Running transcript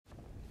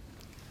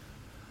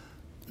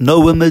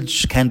No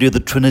image can do the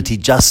Trinity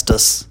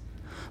justice,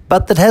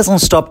 but that hasn't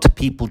stopped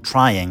people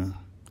trying.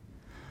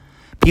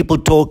 People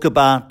talk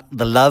about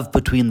the love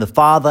between the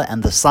Father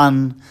and the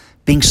Son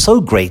being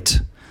so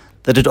great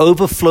that it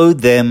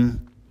overflowed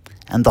them,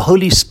 and the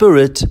Holy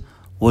Spirit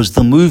was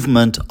the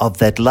movement of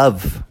that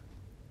love.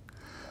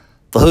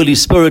 The Holy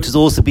Spirit has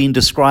also been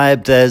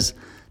described as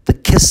the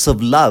kiss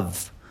of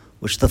love,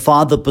 which the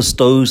Father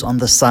bestows on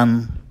the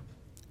Son.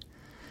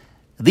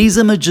 These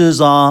images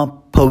are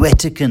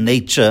poetic in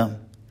nature,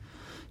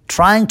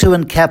 trying to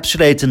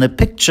encapsulate in a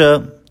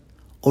picture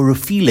or a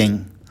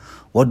feeling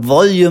what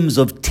volumes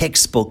of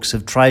textbooks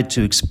have tried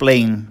to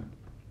explain.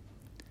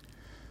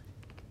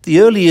 The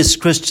earliest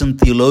Christian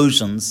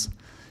theologians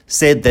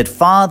said that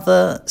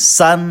Father,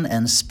 Son,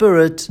 and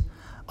Spirit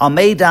are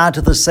made out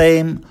of the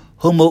same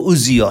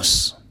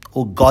homoousios,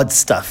 or God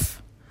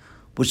stuff,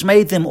 which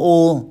made them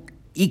all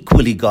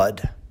equally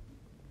God.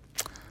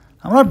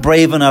 I'm not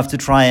brave enough to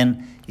try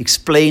and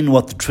explain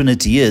what the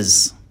Trinity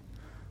is,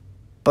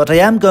 but I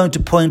am going to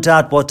point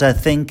out what I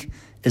think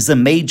is a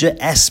major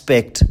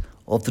aspect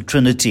of the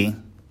Trinity.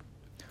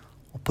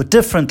 Or put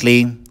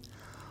differently,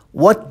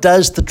 what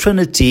does the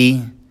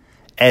Trinity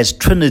as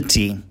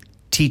Trinity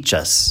teach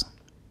us?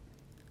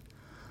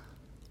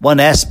 One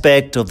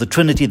aspect of the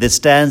Trinity that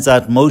stands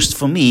out most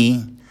for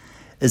me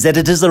is that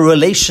it is a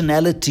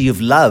relationality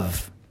of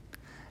love,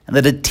 and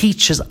that it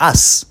teaches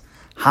us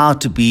how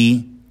to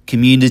be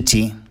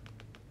community.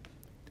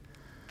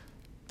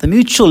 The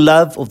mutual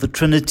love of the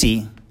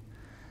Trinity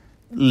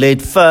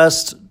led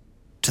first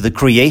to the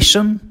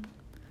creation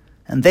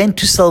and then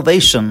to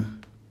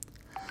salvation.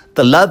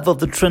 The love of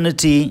the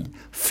Trinity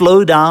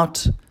flowed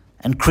out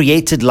and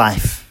created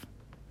life.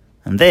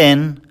 And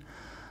then,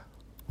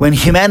 when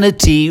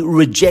humanity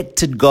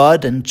rejected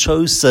God and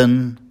chose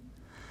sin,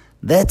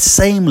 that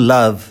same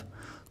love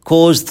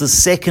caused the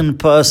second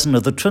person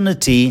of the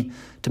Trinity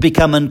to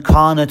become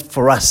incarnate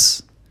for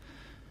us,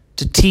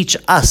 to teach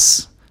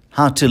us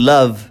how to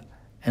love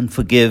and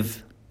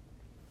forgive.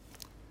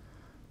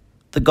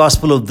 The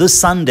Gospel of this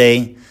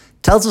Sunday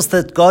tells us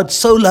that God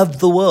so loved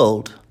the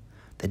world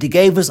that He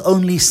gave His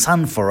only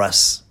Son for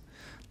us,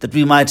 that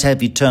we might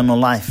have eternal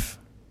life.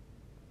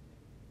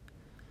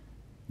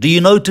 Do you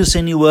notice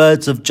any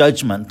words of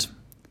judgment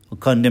or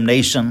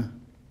condemnation?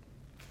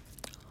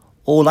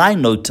 All I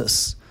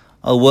notice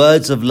are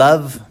words of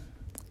love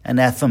and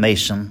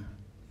affirmation.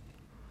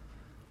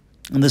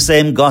 In the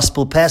same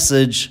gospel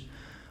passage,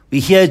 we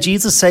hear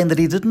Jesus saying that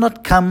He did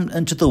not come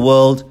into the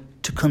world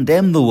to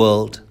condemn the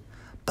world,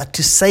 but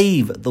to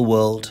save the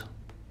world.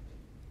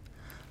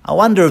 I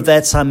wonder if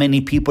that's how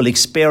many people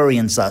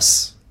experience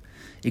us,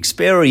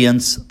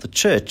 experience the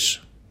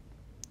church.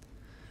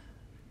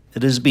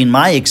 It has been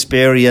my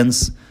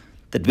experience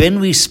that when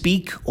we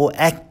speak or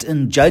act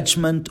in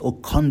judgment or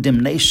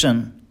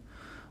condemnation,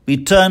 we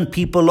turn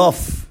people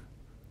off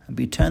and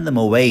we turn them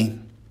away.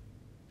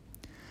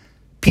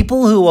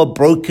 People who are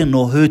broken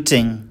or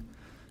hurting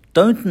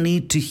don't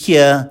need to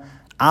hear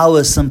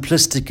our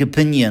simplistic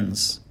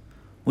opinions,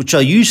 which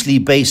are usually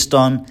based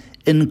on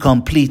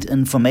incomplete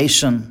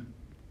information.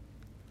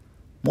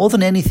 More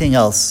than anything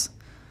else,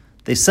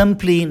 they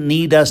simply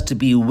need us to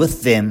be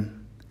with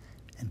them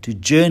and to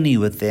journey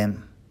with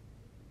them.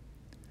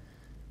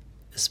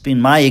 It's been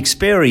my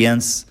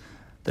experience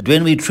that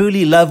when we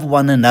truly love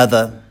one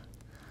another,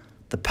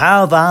 the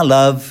power of our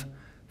love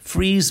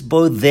frees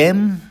both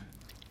them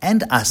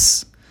and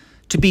us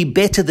to be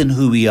better than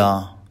who we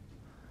are,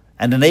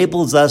 and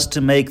enables us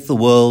to make the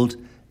world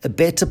a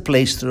better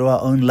place through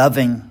our own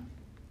loving.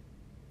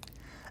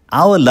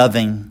 Our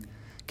loving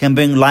can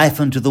bring life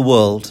into the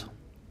world,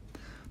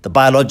 the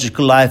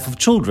biological life of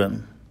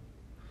children,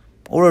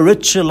 or a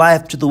richer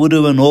life to the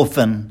widow and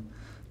orphan,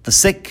 the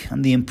sick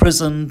and the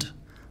imprisoned,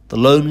 the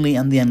lonely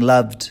and the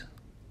unloved.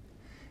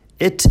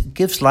 It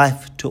gives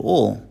life to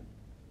all.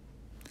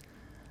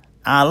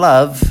 Our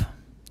love,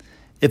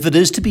 if it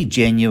is to be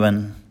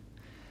genuine,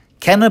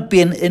 cannot be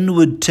an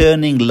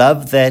inward-turning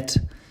love that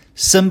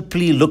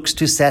simply looks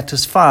to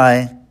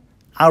satisfy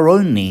our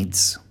own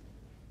needs.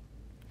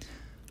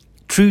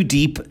 True,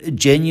 deep,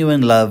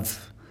 genuine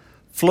love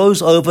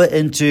flows over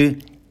into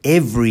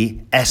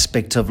every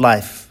aspect of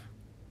life,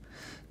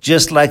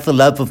 just like the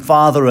love of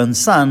Father and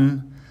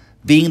Son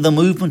being the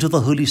movement of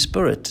the Holy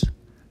Spirit,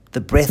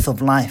 the breath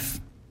of life.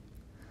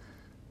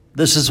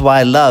 This is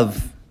why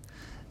love,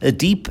 a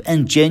deep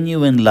and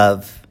genuine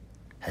love,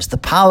 has the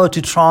power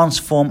to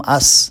transform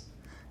us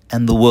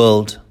and the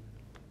world.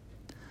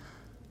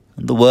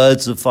 In the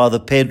words of Father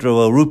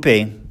Pedro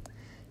Arupe,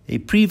 a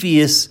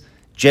previous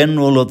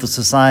general of the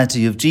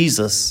Society of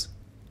Jesus,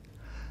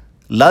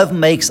 love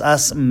makes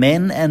us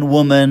men and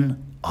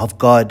women of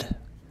God,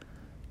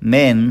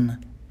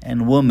 men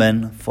and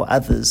women for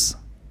others.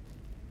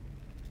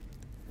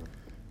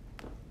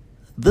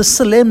 This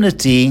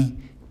solemnity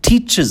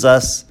teaches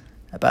us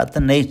about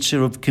the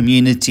nature of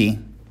community,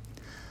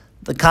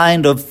 the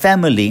kind of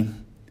family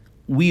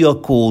we are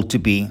called to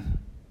be.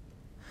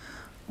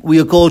 We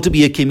are called to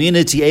be a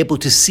community able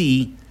to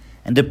see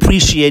and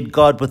appreciate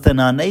God within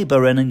our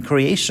neighbor and in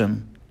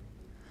creation.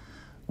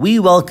 We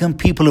welcome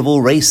people of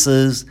all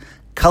races,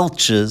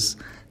 cultures,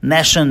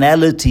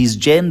 nationalities,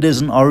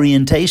 genders, and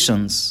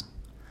orientations.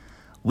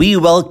 We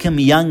welcome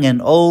young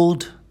and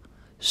old,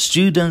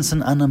 students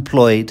and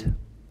unemployed.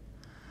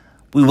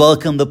 We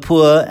welcome the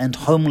poor and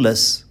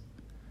homeless.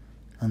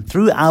 And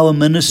through our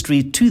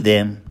ministry to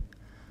them,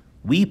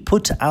 we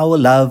put our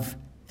love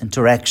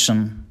into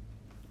action.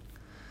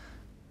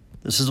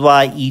 This is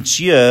why each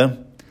year,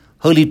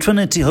 Holy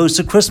Trinity hosts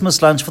a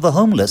Christmas lunch for the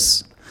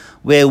homeless,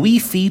 where we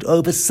feed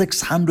over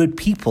 600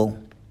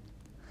 people.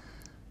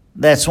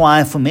 That's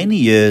why for many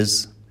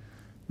years,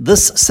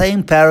 this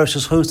same parish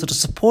has hosted a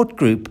support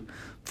group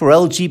for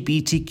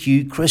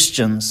LGBTQ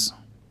Christians.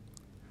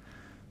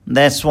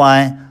 That's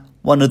why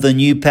one of the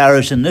new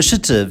parish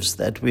initiatives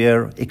that we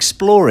are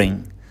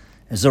exploring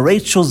is a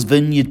Rachel's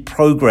Vineyard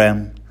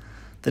program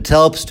that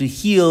helps to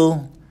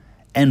heal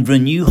and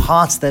renew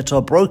hearts that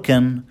are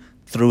broken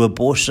through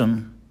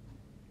abortion.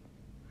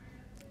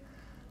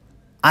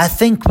 I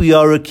think we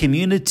are a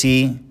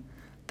community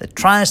that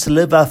tries to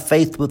live our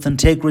faith with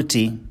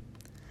integrity.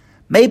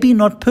 Maybe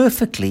not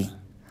perfectly,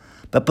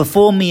 but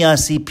before me I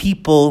see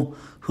people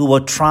who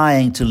are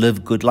trying to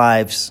live good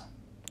lives.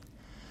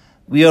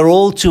 We are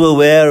all too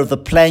aware of the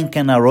plank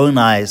in our own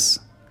eyes,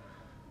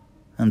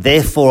 and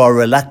therefore are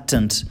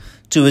reluctant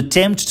to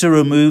attempt to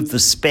remove the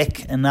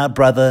speck in our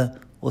brother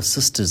or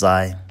sister's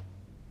eye.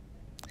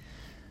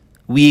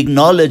 We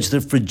acknowledge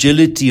the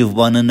fragility of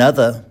one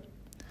another,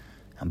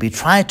 and we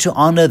try to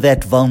honor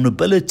that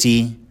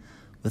vulnerability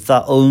with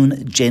our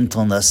own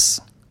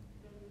gentleness.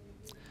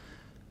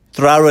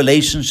 Through our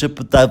relationship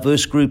with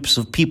diverse groups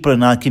of people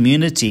in our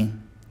community,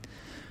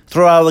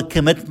 through our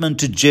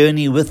commitment to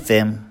journey with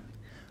them,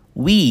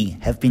 we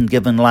have been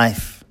given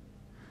life.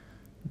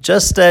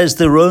 Just as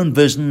their own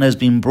vision has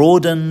been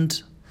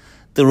broadened,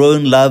 their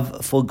own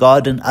love for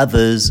God and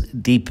others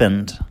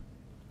deepened.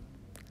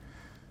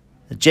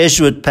 The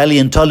Jesuit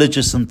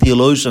paleontologist and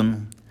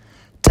theologian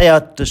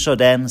Teilhard de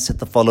Chardin said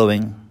the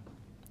following: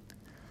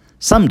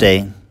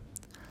 "Someday,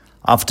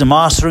 after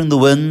mastering the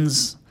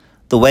winds,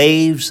 the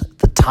waves,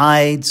 the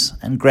tides,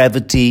 and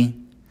gravity,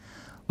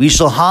 we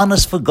shall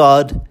harness for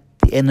God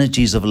the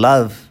energies of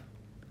love.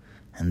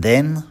 And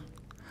then,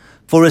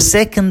 for a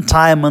second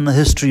time in the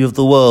history of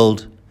the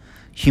world,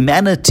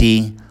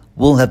 humanity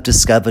will have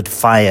discovered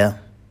fire."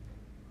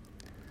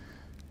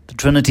 The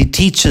Trinity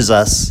teaches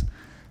us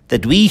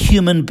that we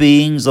human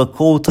beings are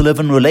called to live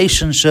in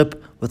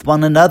relationship with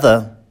one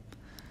another,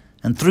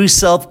 and through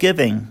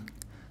self-giving,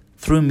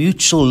 through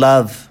mutual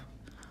love,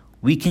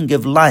 we can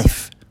give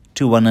life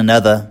to one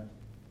another.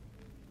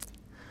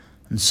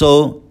 And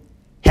so,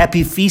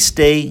 happy feast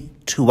day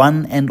to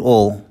one and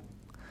all.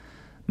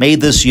 May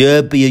this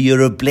year be a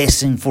year of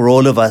blessing for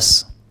all of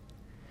us.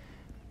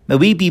 May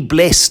we be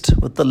blessed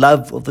with the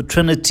love of the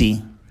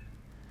Trinity.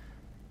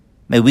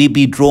 May we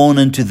be drawn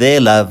into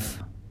their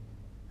love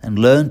and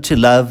learn to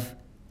love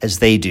as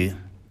they do.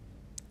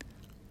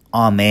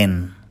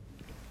 Amen.